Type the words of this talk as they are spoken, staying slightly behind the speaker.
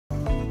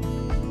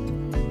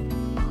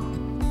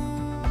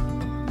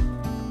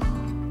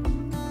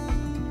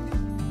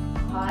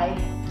Hi,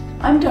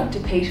 I'm Dr.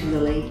 Peter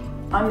Lilley.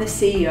 I'm the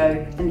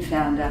CEO and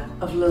founder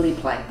of Lilley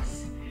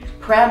Place,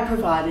 proud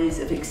providers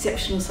of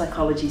exceptional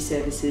psychology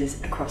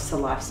services across the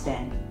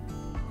lifespan.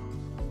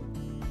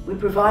 We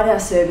provide our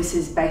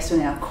services based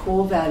on our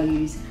core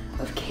values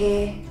of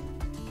care,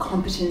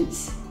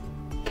 competence,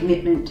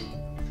 commitment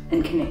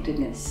and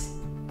connectedness.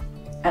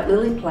 At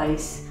Lilley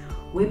Place,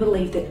 we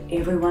believe that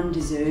everyone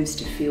deserves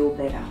to feel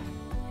better.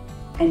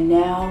 And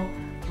now,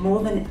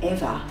 more than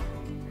ever,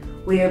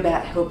 we are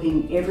about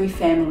helping every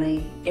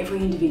family, every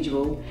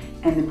individual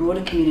and the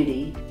broader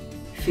community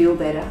feel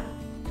better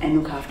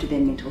and look after their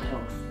mental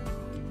health.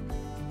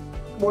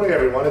 Good morning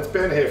everyone, it's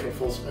Ben here from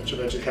Full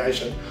Spectrum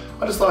Education.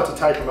 I'd just like to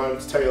take a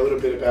moment to tell you a little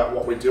bit about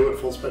what we do at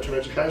Full Spectrum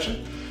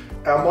Education.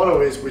 Our motto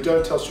is we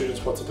don't tell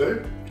students what to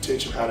do, we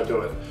teach them how to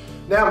do it.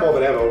 Now more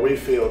than ever, we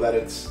feel that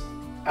it's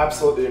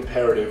absolutely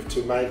imperative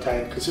to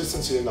maintain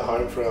consistency in the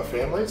home for our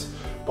families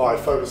by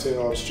focusing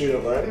on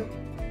student learning.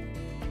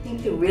 I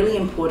think the really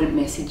important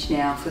message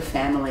now for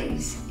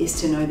families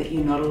is to know that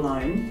you're not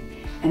alone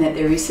and that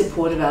there is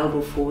support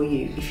available for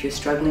you if you're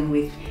struggling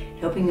with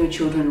helping your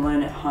children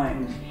learn at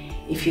home,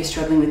 if you're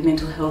struggling with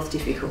mental health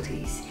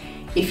difficulties,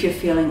 if you're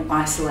feeling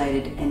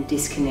isolated and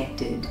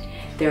disconnected.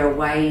 There are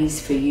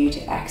ways for you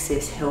to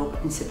access help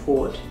and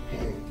support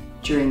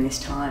during this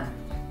time.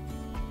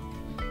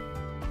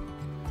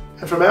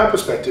 And from our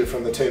perspective,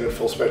 from the team at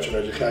Full Spectrum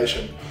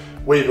Education,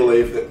 we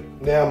believe that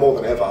now more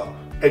than ever,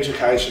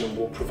 education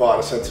will provide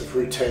a sense of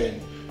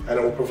routine and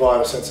it will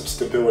provide a sense of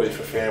stability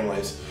for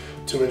families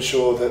to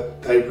ensure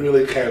that they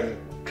really can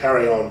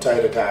carry on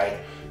day to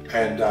day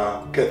and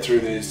get through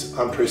these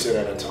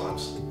unprecedented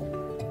times.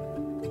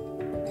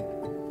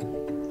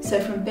 So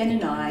from Ben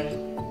and I,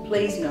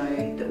 please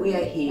know that we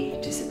are here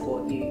to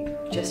support you.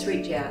 Just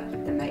reach out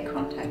and make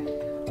contact.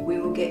 We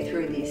will get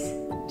through this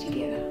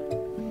together.